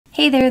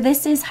Hey there,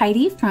 this is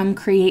Heidi from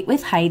Create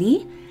with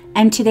Heidi,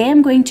 and today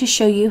I'm going to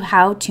show you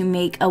how to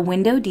make a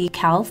window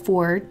decal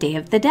for Day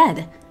of the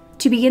Dead.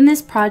 To begin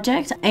this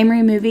project, I'm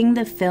removing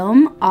the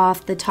film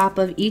off the top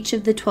of each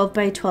of the 12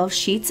 by 12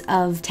 sheets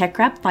of tech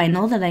wrap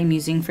vinyl that I'm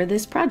using for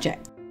this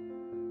project.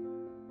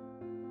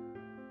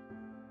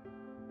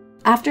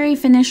 After I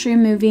finish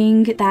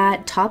removing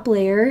that top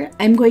layer,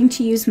 I'm going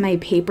to use my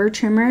paper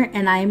trimmer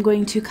and I am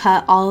going to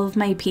cut all of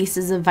my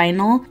pieces of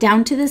vinyl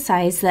down to the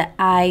size that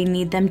I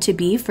need them to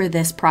be for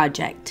this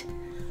project.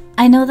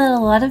 I know that a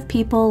lot of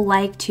people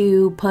like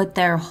to put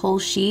their whole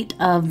sheet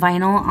of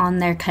vinyl on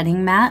their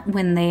cutting mat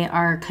when they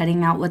are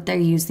cutting out what they're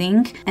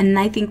using, and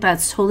I think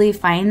that's totally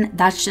fine.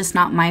 That's just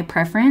not my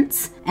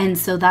preference, and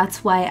so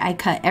that's why I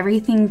cut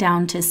everything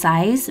down to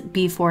size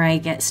before I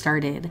get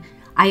started.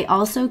 I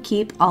also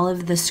keep all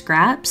of the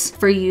scraps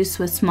for use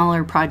with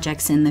smaller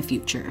projects in the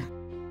future.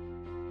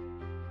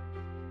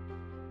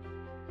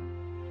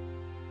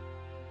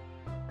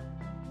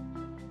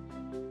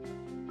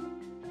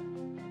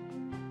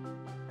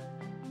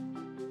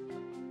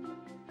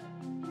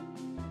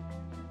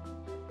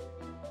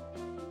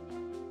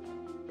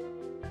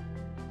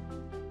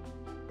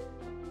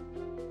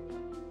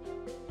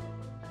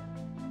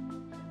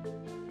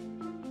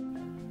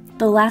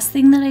 The last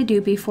thing that I do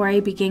before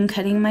I begin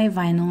cutting my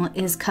vinyl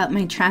is cut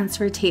my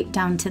transfer tape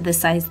down to the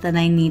size that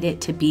I need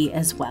it to be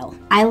as well.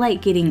 I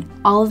like getting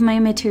all of my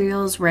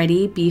materials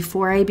ready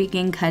before I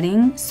begin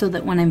cutting so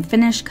that when I'm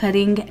finished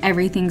cutting,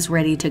 everything's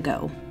ready to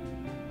go.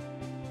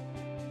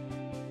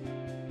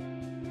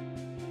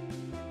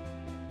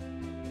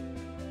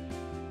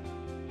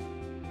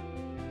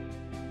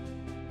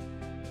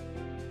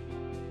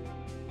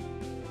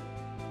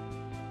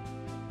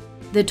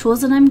 The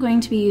tools that I'm going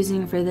to be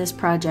using for this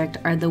project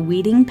are the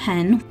weeding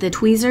pen, the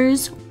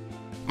tweezers,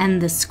 and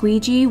the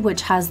squeegee,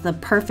 which has the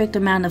perfect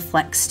amount of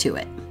flex to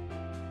it.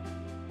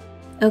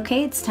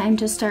 Okay, it's time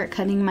to start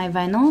cutting my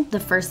vinyl. The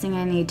first thing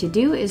I need to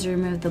do is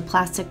remove the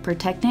plastic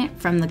protectant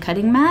from the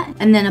cutting mat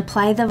and then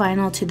apply the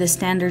vinyl to the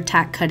standard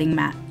tack cutting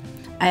mat.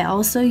 I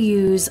also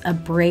use a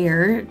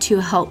brayer to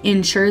help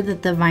ensure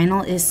that the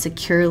vinyl is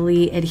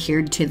securely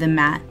adhered to the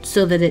mat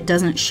so that it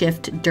doesn't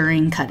shift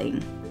during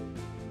cutting.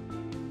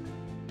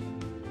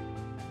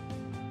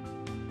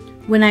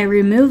 When I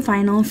remove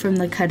vinyl from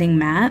the cutting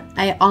mat,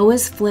 I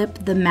always flip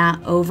the mat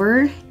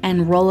over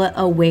and roll it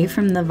away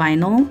from the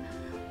vinyl.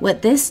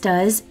 What this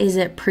does is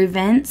it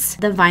prevents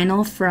the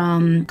vinyl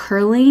from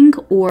curling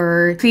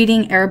or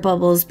creating air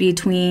bubbles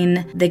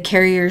between the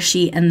carrier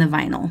sheet and the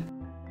vinyl.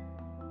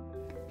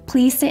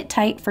 Please sit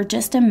tight for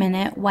just a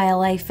minute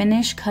while I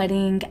finish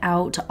cutting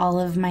out all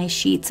of my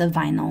sheets of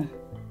vinyl.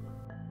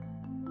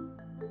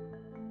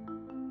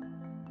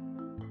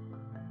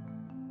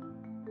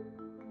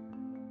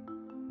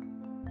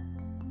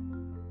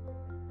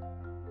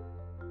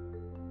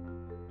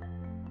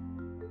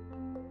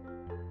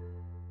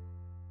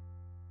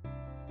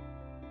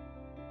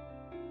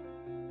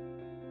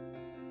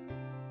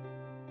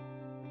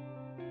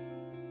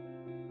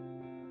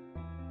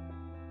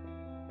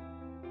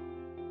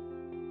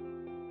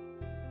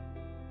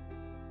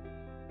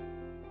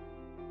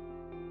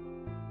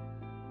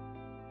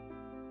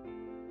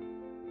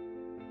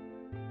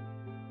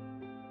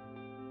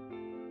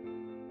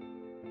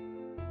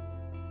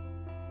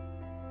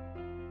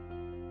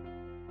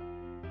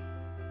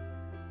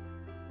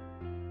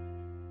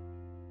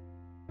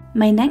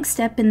 My next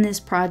step in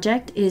this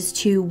project is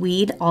to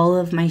weed all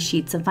of my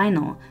sheets of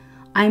vinyl.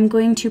 I'm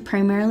going to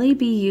primarily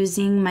be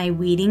using my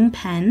weeding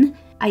pen.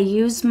 I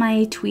use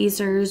my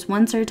tweezers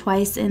once or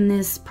twice in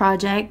this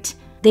project.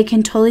 They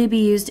can totally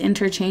be used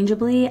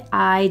interchangeably.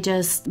 I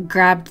just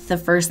grabbed the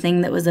first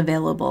thing that was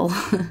available.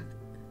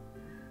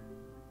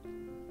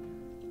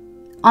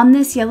 On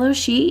this yellow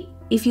sheet,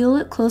 if you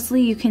look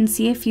closely, you can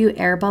see a few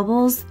air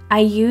bubbles. I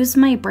used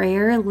my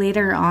brayer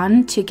later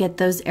on to get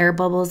those air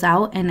bubbles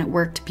out and it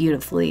worked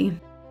beautifully.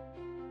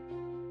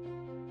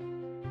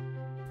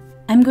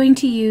 I'm going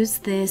to use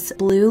this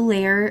blue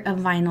layer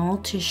of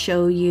vinyl to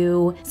show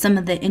you some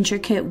of the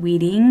intricate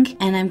weeding,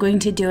 and I'm going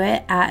to do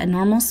it at a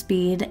normal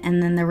speed,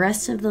 and then the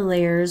rest of the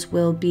layers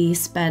will be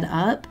sped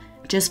up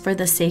just for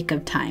the sake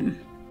of time.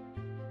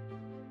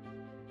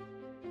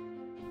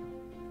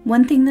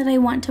 One thing that I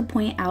want to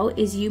point out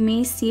is you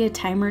may see a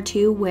time or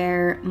two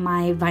where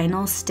my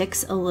vinyl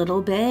sticks a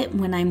little bit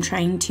when I'm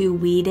trying to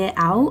weed it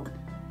out.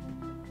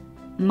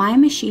 My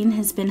machine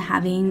has been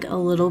having a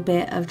little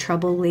bit of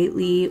trouble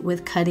lately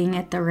with cutting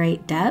at the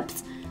right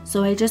depth,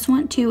 so I just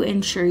want to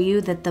ensure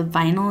you that the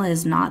vinyl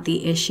is not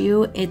the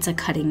issue, it's a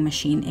cutting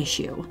machine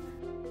issue.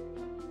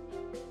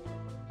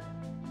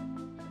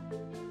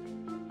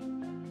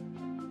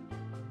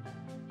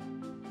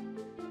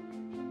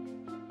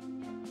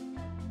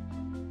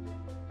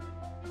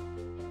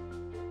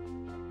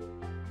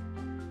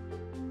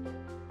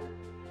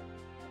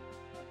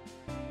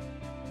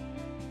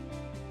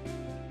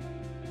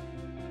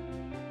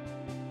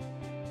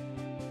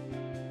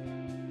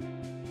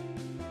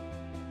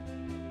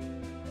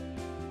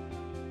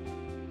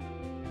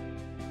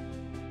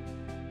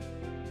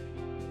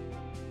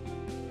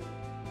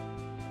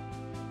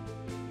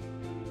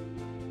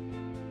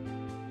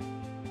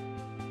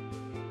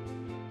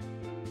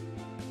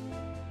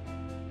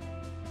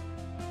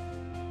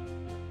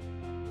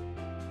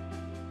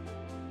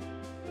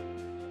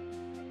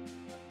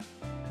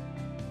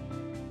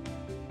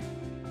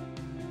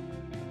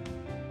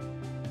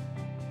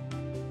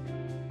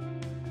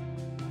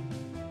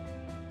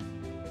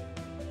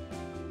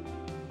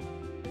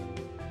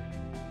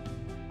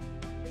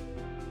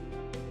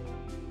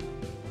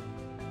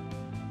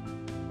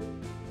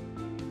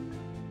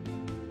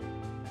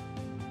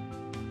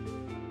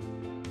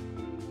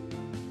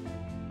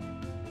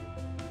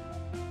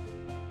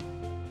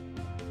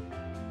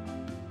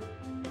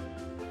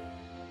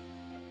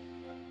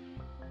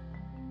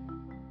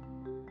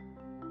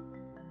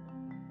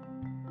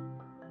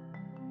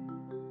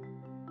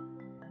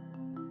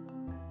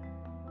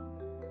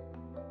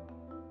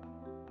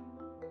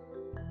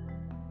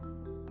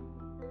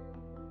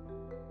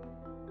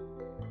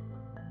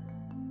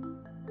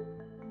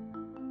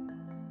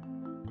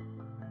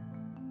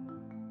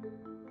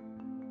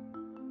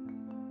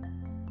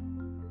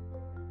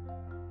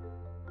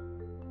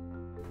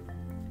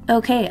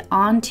 Okay,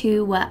 on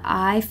to what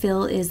I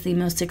feel is the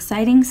most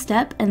exciting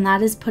step, and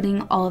that is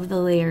putting all of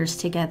the layers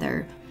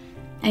together.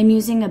 I'm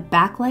using a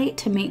backlight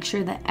to make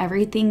sure that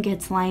everything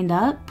gets lined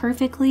up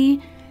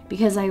perfectly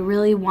because I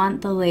really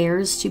want the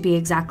layers to be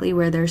exactly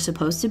where they're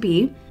supposed to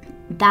be.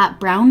 That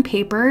brown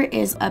paper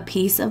is a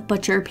piece of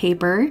butcher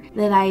paper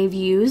that I've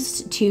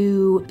used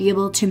to be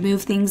able to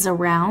move things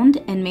around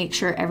and make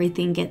sure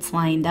everything gets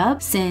lined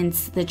up,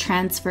 since the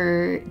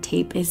transfer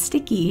tape is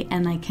sticky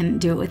and I couldn't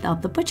do it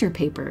without the butcher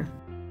paper.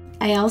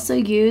 I also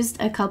used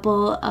a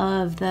couple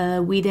of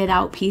the weeded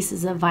out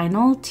pieces of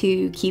vinyl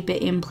to keep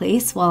it in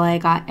place while I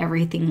got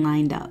everything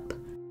lined up.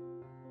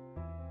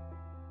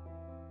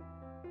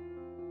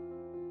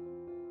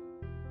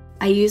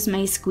 I use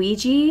my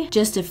squeegee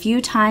just a few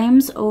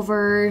times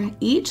over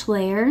each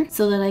layer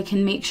so that I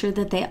can make sure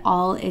that they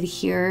all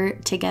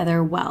adhere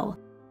together well.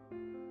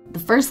 The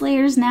first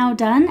layer is now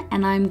done,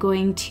 and I'm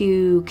going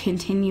to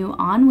continue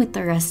on with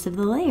the rest of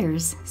the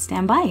layers.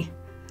 Stand by.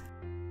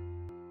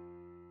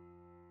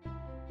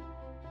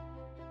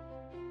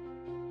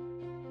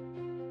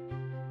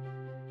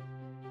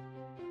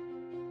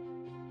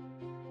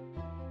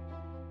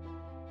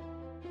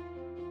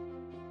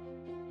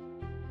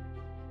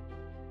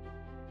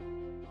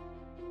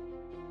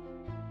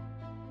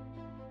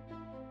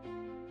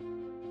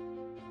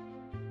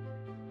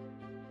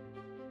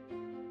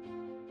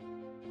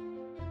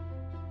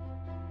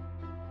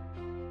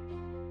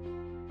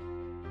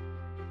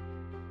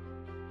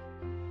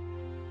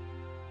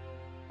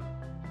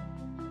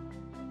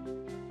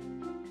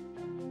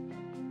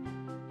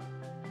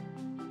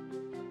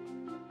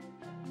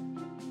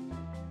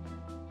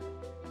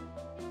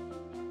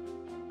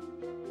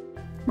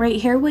 Right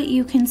here, what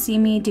you can see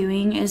me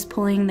doing is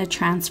pulling the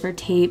transfer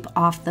tape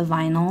off the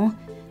vinyl.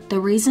 The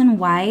reason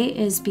why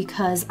is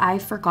because I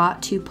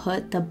forgot to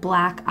put the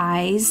black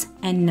eyes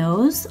and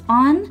nose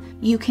on.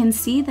 You can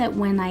see that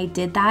when I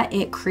did that,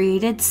 it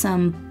created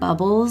some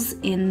bubbles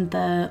in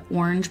the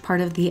orange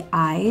part of the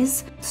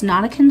eyes. It's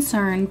not a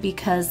concern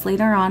because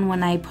later on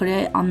when I put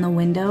it on the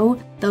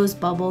window, those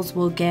bubbles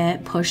will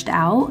get pushed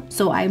out.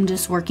 So I'm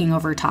just working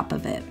over top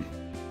of it.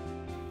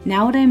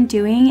 Now what I'm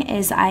doing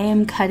is I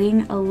am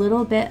cutting a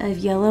little bit of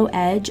yellow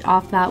edge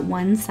off that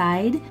one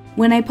side.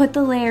 When I put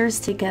the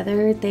layers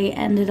together, they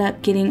ended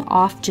up getting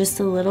off just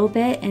a little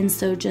bit, and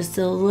so just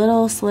a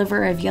little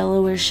sliver of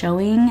yellow is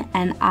showing,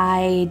 and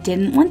I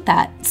didn't want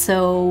that.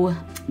 So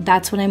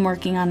that's what I'm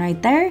working on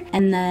right there.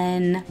 And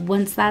then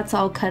once that's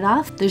all cut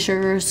off, the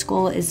sugar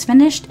skull is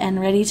finished and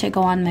ready to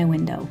go on my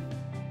window.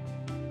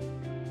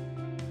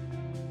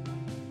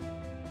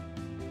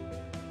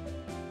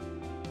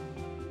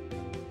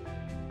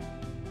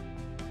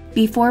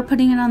 Before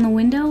putting it on the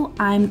window,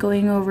 I'm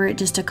going over it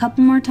just a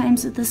couple more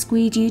times with the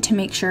squeegee to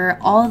make sure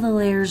all the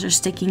layers are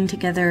sticking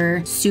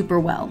together super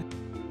well.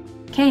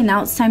 Okay,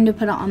 now it's time to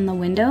put it on the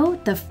window.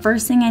 The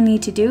first thing I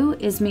need to do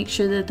is make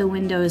sure that the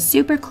window is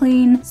super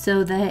clean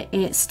so that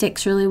it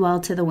sticks really well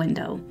to the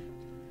window.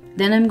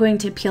 Then I'm going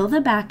to peel the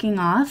backing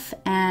off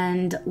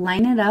and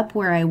line it up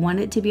where I want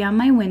it to be on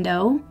my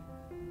window.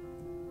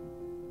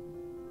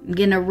 I'm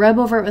gonna rub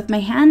over it with my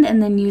hand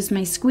and then use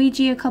my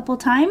squeegee a couple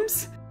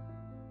times.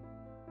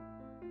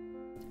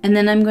 And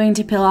then I'm going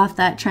to peel off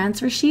that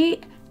transfer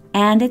sheet,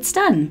 and it's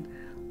done.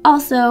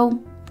 Also,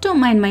 don't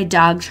mind my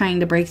dog trying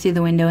to break through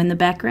the window in the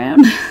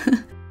background.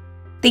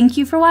 Thank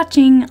you for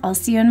watching. I'll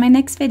see you in my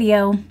next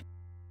video.